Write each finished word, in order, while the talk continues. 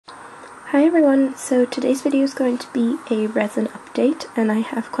Hi everyone, so today's video is going to be a resin update and I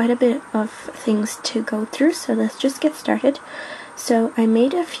have quite a bit of things to go through, so let's just get started. So I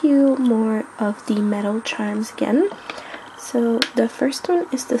made a few more of the metal charms again. So the first one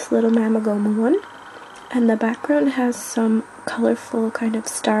is this little Mamagoma one, and the background has some colorful kind of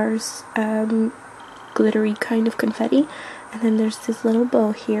stars, glittery kind of confetti, and then there's this little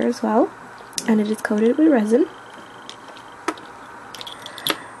bow here as well, and it is coated with resin.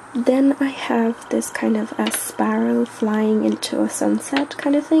 Then I have this kind of a sparrow flying into a sunset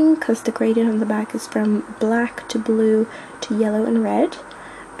kind of thing, because the gradient on the back is from black to blue to yellow and red,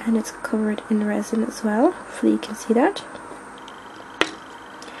 and it's covered in resin as well, hopefully you can see that.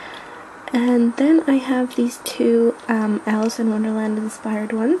 And then I have these two Alice in Wonderland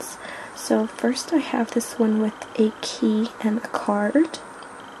inspired ones. So first I have this one with a key and a card,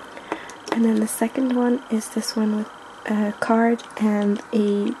 and then the second one is this one with a card and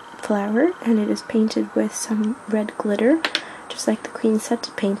a flower, and it is painted with some red glitter, just like the Queen said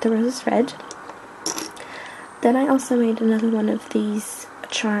to paint the roses red. Then I also made another one of these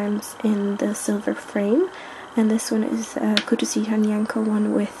charms in the silver frame, and this one is a Kutusi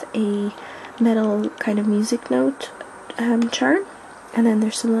one with a metal kind of music note charm, and then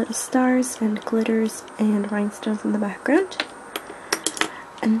there's some little stars and glitters and rhinestones in the background.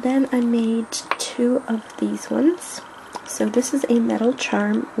 And then I made two of these ones. So this is a metal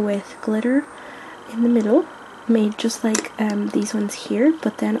charm with glitter in the middle, made just like these ones here,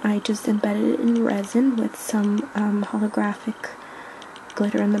 but then I just embedded it in resin with some holographic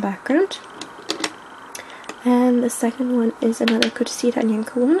glitter in the background. And the second one is another Kutusi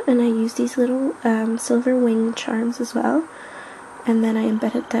one, and I used these little silver wing charms as well, and then I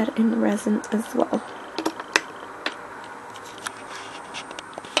embedded that in resin as well.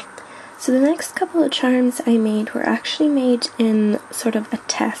 So the next couple of charms I made were actually made in sort of a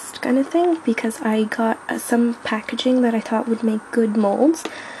test kind of thing, because I got some packaging that I thought would make good molds.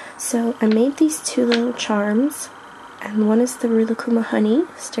 So I made these two little charms, and one is the Rilakkuma honey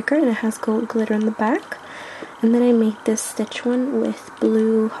sticker and it has gold glitter in the back. And then I made this stitch one with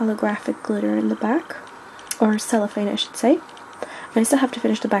blue holographic glitter in the back, or cellophane I should say. And I still have to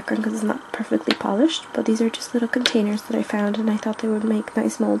finish the background because it's not perfectly polished, but these are just little containers that I found and I thought they would make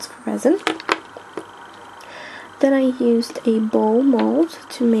nice molds for resin. Then I used a bow mold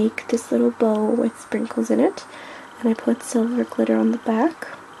to make this little bow with sprinkles in it, and I put silver glitter on the back.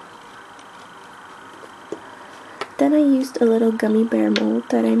 Then I used a little gummy bear mold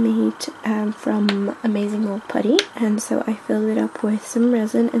that I made from Amazing Old Putty, and so I filled it up with some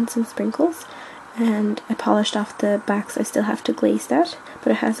resin and some sprinkles, and I polished off the backs. I still have to glaze that,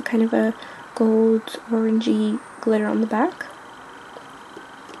 but it has a kind of a gold orangey glitter on the back.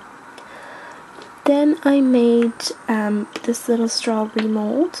 Then I made this little strawberry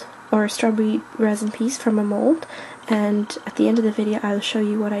mold, or strawberry resin piece from a mold, and at the end of the video I'll show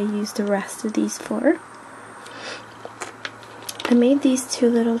you what I used the rest of these for. I made these two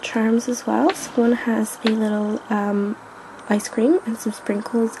little charms as well. So one has a little ice cream and some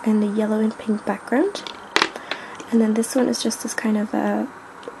sprinkles and a yellow and pink background, and then this one is just this kind of a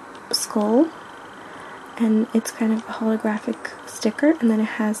skull, and it's kind of a holographic sticker, and then it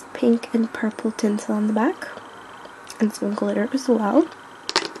has pink and purple tinsel on the back and some glitter as well.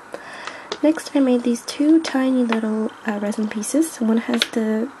 Next I made these two tiny little resin pieces. One has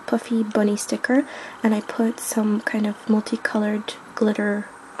the puffy bunny sticker, and I put some kind of multicolored glitter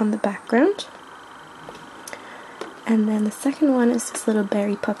on the background. And then the second one is this little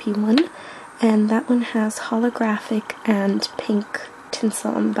berry puppy one, and that one has holographic and pink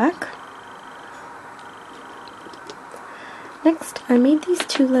tinsel on the back. Next I made these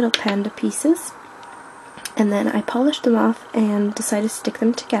two little panda pieces, and then I polished them off and decided to stick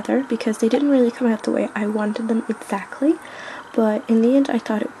them together because they didn't really come out the way I wanted them exactly, but in the end I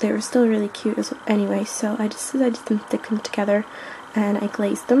thought they were still really cute anyway, so I just decided to stick them together and I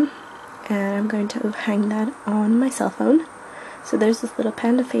glazed them, and I'm going to hang that on my cell phone. So there's this little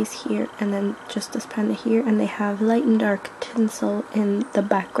panda face here, and then just this panda here, and they have light and dark tinsel in the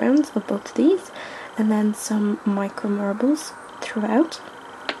backgrounds of both of these, and then some micro marbles throughout.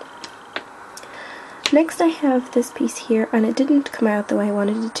 Next I have this piece here, and it didn't come out the way I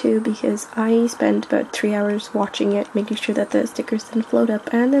wanted it to because I spent about 3 hours watching it, making sure that the stickers didn't float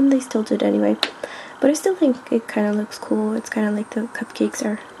up, and then they still did anyway. But I still think it kind of looks cool. It's kind of like the cupcakes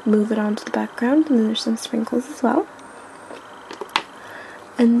are moving onto the background, and then there's some sprinkles as well.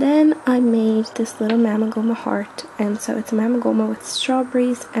 And then I made this little Mamagoma heart, and so it's a Mamagoma with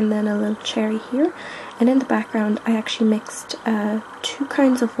strawberries and then a little cherry here. And in the background I actually mixed two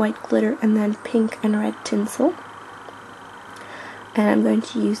kinds of white glitter and then pink and red tinsel. and I'm going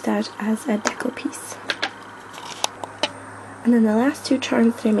to use that as a deco piece. And then the last two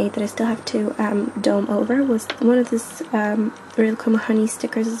charms that I made that I still have to dome over was one of this Real Como Honey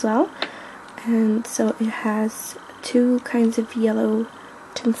stickers as well. And so it has two kinds of yellow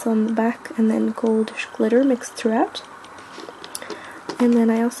tinsel on the back and then goldish glitter mixed throughout. And then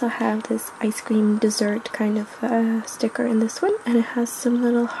I also have this ice cream dessert kind of sticker in this one, and it has some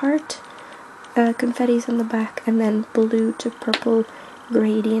little heart confettis on the back and then blue to purple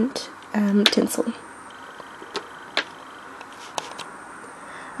gradient tinsel.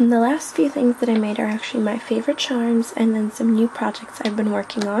 And the last few things that I made are actually my favorite charms and then some new projects I've been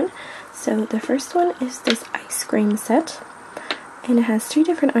working on. So the first one is this ice cream set, and it has 3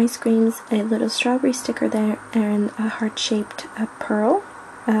 different ice creams, a little strawberry sticker there, and a heart-shaped pearl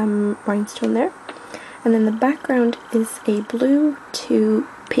rhinestone there. And then the background is a blue to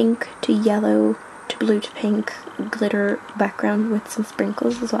pink to yellow to blue to pink glitter background with some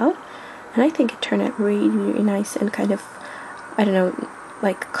sprinkles as well. And I think it turned out really, really nice and kind of, I don't know,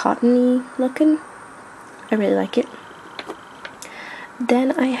 like cottony looking. I really like it.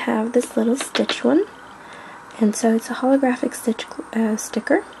 Then I have this little stitch one, and so it's a holographic stitch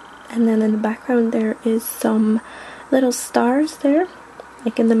sticker, and then in the background there is some little stars there,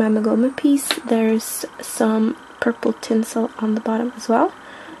 like in the Mamagoma piece. There's some purple tinsel on the bottom as well,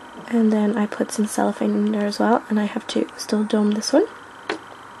 and then I put some cellophane in there as well, and I have to still dome this one.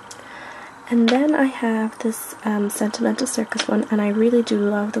 And then I have this Sentimental Circus one, and I really do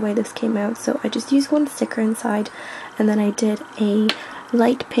love the way this came out, so I just used one sticker inside, and then I did a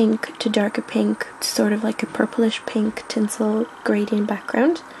light pink to darker pink, sort of like a purplish pink tinsel gradient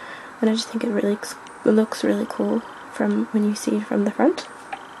background, and I just think it looks really cool from when you see it from the front.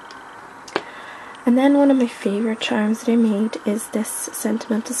 And then one of my favorite charms that I made is this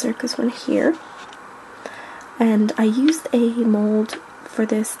Sentimental Circus one here, and I used a mold for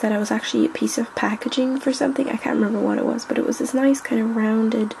this that I was actually a piece of packaging for something. I can't remember what it was, but it was this nice kind of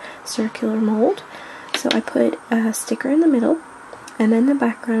rounded circular mold. So I put a sticker in the middle, and in the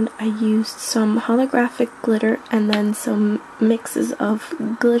background I used some holographic glitter and then some mixes of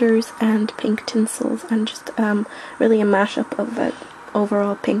glitters and pink tinsels, and just really a mashup of that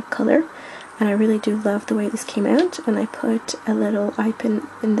overall pink color. And I really do love the way this came out, and I put a little eye pin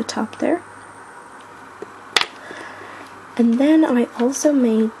in the top there. And then I also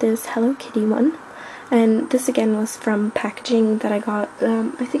made this Hello Kitty one, and this again was from packaging that I got,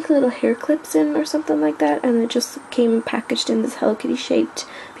 I think little hair clips in or something like that, and it just came packaged in this Hello Kitty shaped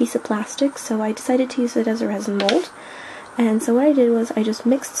piece of plastic, so I decided to use it as a resin mold. And so what I did was I just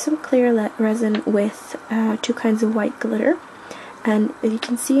mixed some clear resin with 2 kinds of white glitter, and you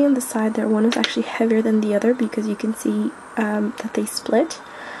can see on the side there, one is actually heavier than the other because you can see that they split,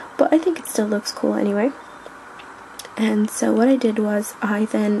 but I think it still looks cool anyway. And so what I did was I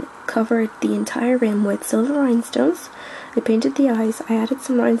then covered the entire rim with silver rhinestones. I painted the eyes, I added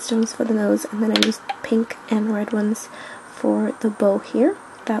some rhinestones for the nose, and then I used pink and red ones for the bow here.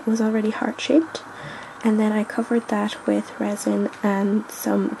 That was already heart-shaped. And then I covered that with resin and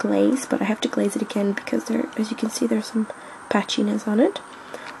some glaze, but I have to glaze it again because there, as you can see, there's some patchiness on it.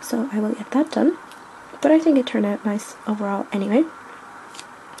 So I will get that done. But I think it turned out nice overall anyway.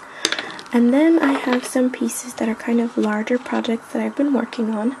 And then I have some pieces that are kind of larger projects that I've been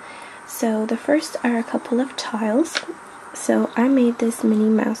working on. So the first are a couple of tiles. So I made this Minnie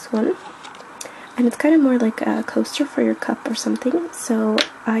Mouse one, and it's kind of more like a coaster for your cup or something. So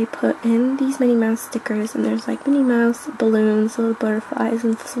I put in these Minnie Mouse stickers, and there's like Minnie Mouse, balloons, little butterflies,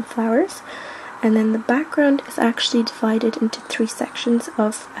 and some flowers. And then the background is actually divided into 3 sections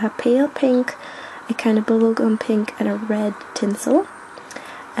of a pale pink, a kind of bubblegum pink, and a red tinsel.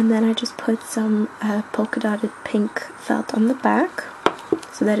 And then I just put some polka dotted pink felt on the back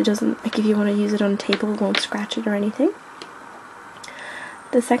so that it doesn't, like if you want to use it on a table, it won't scratch it or anything.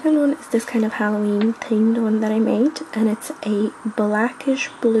 The second one is this kind of Halloween themed one that I made, and it's a blackish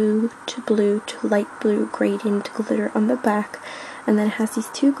blue to light blue gradient glitter on the back, and then it has these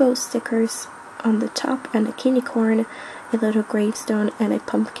 2 ghost stickers on the top and a candy corn, a little gravestone, and a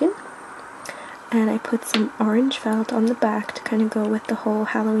pumpkin. And I put some orange felt on the back to kind of go with the whole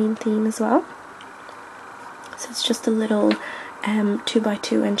Halloween theme as well. So it's just a little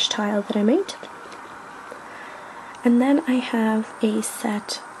 2x2 inch tile that I made. And then I have a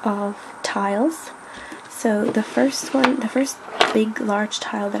set of tiles. So the first big large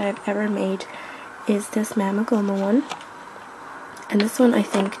tile that I've ever made is this Mamagoma one. And this one I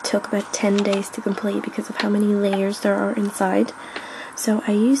think took about 10 days to complete because of how many layers there are inside. So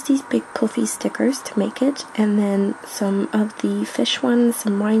I used these big puffy stickers to make it, and then some of the fish ones,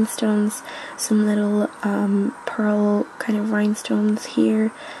 some rhinestones, some little pearl kind of rhinestones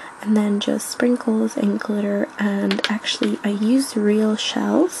here, and then just sprinkles and glitter. And actually I used real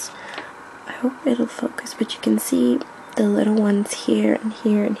shells. I hope it'll focus, but you can see the little ones here and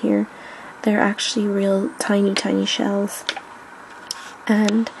here and here. They're actually real tiny shells.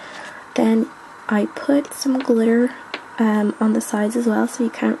 And then I put some glitter on the sides as well, so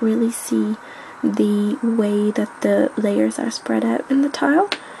you can't really see the way that the layers are spread out in the tile.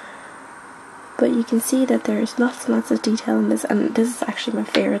 But you can see that there's lots and lots of detail in this, and this is actually my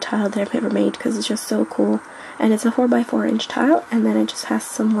favorite tile that I've ever made because it's just so cool. And it's a 4x4 inch tile, and then it just has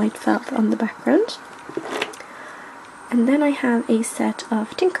some white felt on the background. And then I have a set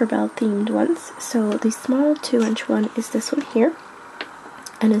of Tinkerbell themed ones. So the small 2-inch one is this one here,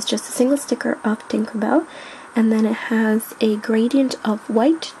 and it's just a single sticker of Tinkerbell, and then it has a gradient of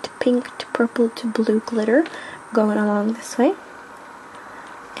white to pink to purple to blue glitter going along this way,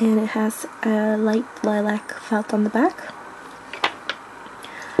 and it has a light lilac felt on the back.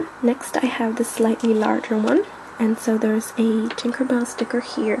 Next I have the slightly larger one, and so there's a Tinkerbell sticker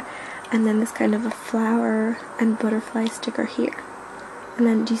here, and then this kind of a flower and butterfly sticker here, and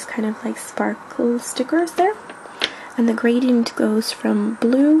then these kind of like sparkle stickers there. And the gradient goes from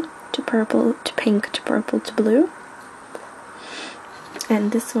blue to purple to pink to purple to blue.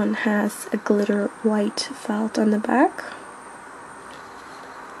 And this one has a glitter white felt on the back.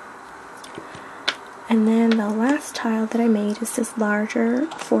 And then the last tile that I made is this larger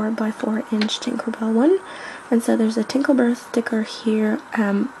 4x4 inch Tinkerbell one. And so there's a Tinkerbell sticker here,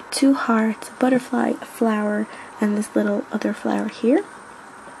 2 hearts, a butterfly, a flower, and this little other flower here.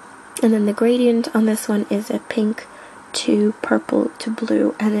 And then the gradient on this one is a pink to purple to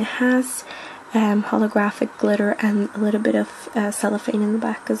blue, and it has holographic glitter and a little bit of cellophane in the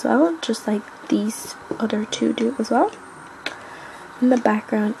back as well, just like these other two do as well. And the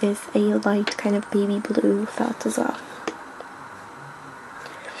background is a light kind of baby blue felt as well.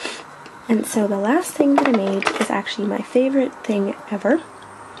 And so the last thing that I made is actually my favorite thing ever.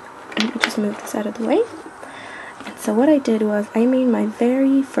 Let me just move this out of the way. And so what I did was I made my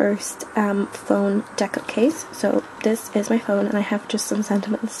very first phone deco case. So this is my phone, and I have just some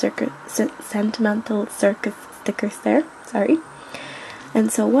Sentimental Circus stickers there. Sorry.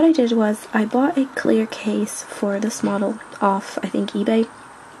 And so what I did was I bought a clear case for this model off, I think, eBay.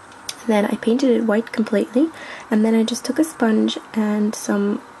 Then I painted it white completely, and then I just took a sponge and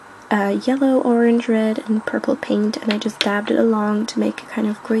some yellow, orange, red, and purple paint, and I just dabbed it along to make it kind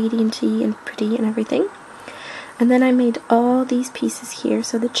of gradienty and pretty and everything. And then I made all these pieces here,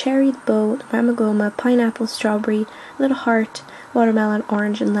 so the cherry, the bow, the mamagoma, pineapple, strawberry, little heart, watermelon,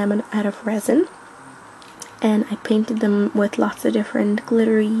 orange, and lemon out of resin. And I painted them with lots of different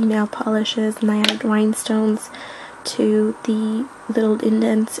glittery nail polishes, and I added rhinestones to the little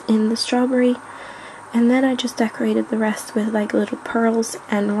indents in the strawberry. And then I just decorated the rest with like little pearls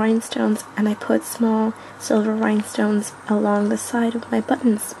and rhinestones, and I put small silver rhinestones along the side of my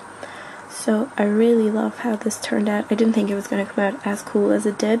buttons. So I really love how this turned out. I didn't think it was going to come out as cool as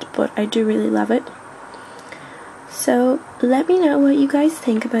it did, but I do really love it. So let me know what you guys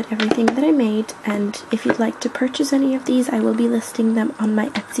think about everything that I made, and if you'd like to purchase any of these, I will be listing them on my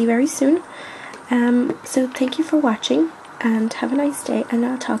Etsy very soon. So thank you for watching, and have a nice day, and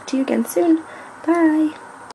I'll talk to you again soon. Bye!